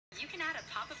you can add a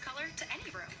pop of color to any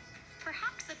room.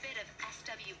 Perhaps a bit of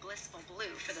SW Blissful Blue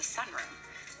for the sunroom,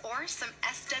 or some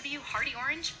SW Hardy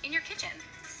Orange in your kitchen.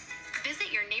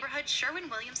 Visit your neighborhood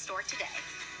Sherwin-Williams store today.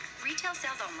 Retail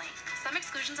sales only. Some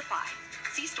exclusions apply.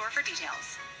 See store for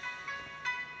details.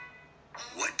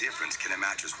 What difference can a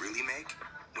mattress really make?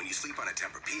 When you sleep on a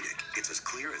Tempur-Pedic, it's as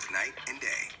clear as night and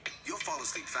day. You'll fall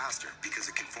asleep faster because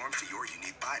it conforms to your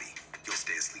unique body. You'll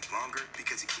stay asleep longer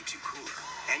because it keeps you cooler.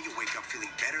 And you'll wake up feeling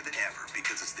better than ever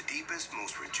because it's the deepest,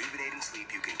 most rejuvenating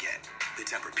sleep you can get. The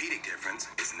Tempur-Pedic difference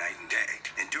is night and day.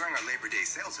 And during our Labor Day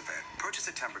sales event, purchase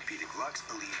a Tempur-Pedic Luxe,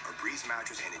 Elite, or Breeze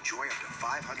mattress and enjoy up to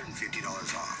 $550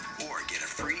 off. Or get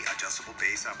a free adjustable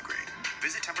base upgrade.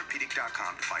 Visit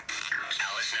Tempurpedic.com to find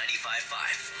Alice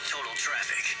 95.5, Total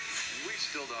Traffic. We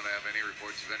still don't have any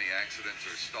reports of any accidents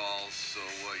or stalls, so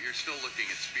you're still looking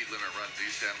at speed limit runs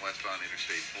east end, westbound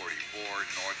Interstate 44,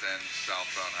 north end,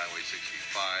 southbound Highway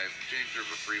 65. James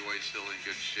River Freeway still in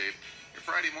good shape. Your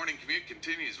Friday morning commute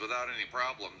continues without any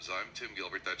problems. I'm Tim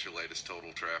Gilbert. That's your latest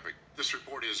Total Traffic. This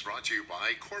report is brought to you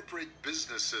by Corporate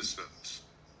Business Systems.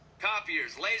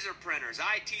 Copiers, laser printers,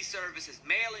 IT services,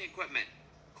 mailing equipment.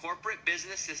 Corporate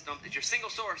Business Systems is your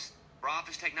single source for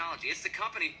office technology. It's the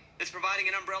company that's providing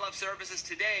an umbrella of services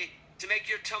today to make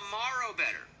your tomorrow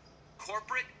better.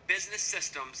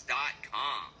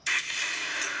 CorporateBusinessSystems.com.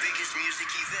 The biggest music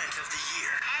event of the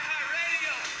year.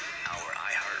 iHeartRadio! Our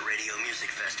iHeartRadio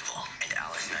Music Festival. And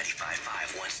Alice 95.5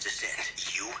 wants to send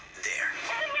you there.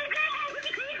 Oh my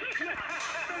God!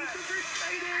 I'm super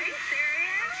excited. Are you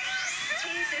serious?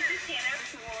 Hey, this is Hannah.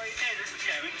 Hey, this is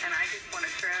Kevin. And I just want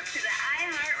a trip to the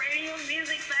iHeartRadio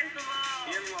Music Festival.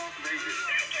 In Las Vegas.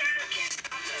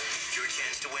 Your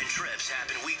chance to win trips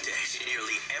happen weekdays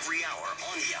nearly every hour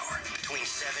on the hour between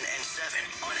 7 and 7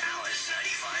 on Alice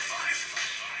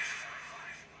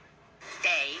 95.5.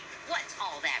 Dave, what's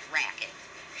all that racket?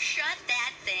 Shut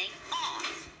that thing off.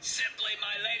 Simply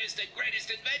my latest and greatest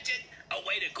invention. A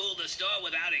way to cool the store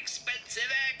without expensive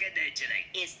air conditioning.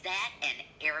 Is that an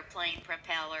airplane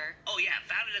propeller? Oh yeah,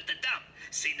 found it at the dump.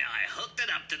 See, now I hooked it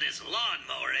up to this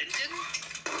lawnmower engine.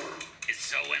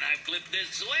 So when I flip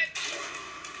this switch,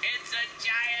 it's a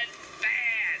giant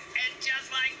fan. And just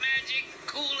like magic,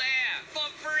 cool air for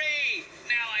free.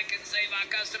 Now I can save our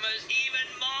customers even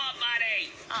more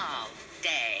money. Oh,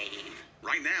 Dave.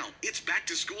 Right now, it's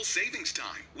back-to-school savings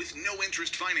time with no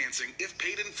interest financing if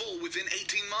paid in full within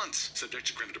 18 months. Subject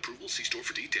to credit approval, see store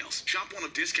for details. Shop one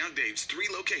of Discount Dave's 3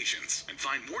 locations and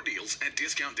find more deals at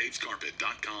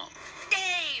DiscountDavesCarpet.com.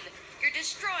 Dave, you're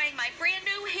destroying my brand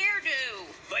new hairdo.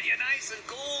 But you're nice and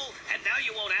cool, and now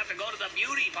you won't have to go to the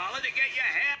beauty parlor to get your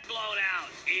hair blown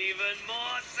out. Even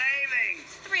more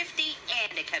savings. Thrifty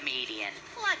and a comedian.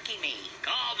 Lucky me.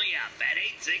 Call me up at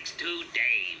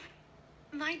 862-DAVE.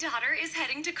 My daughter is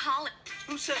heading to college.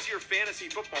 Who says your fantasy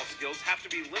football skills have to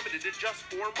be limited to just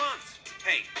 4 months?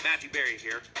 Hey, Matthew Berry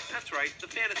here. That's right, the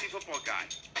fantasy football guy.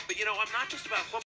 But you know, I'm not just about football.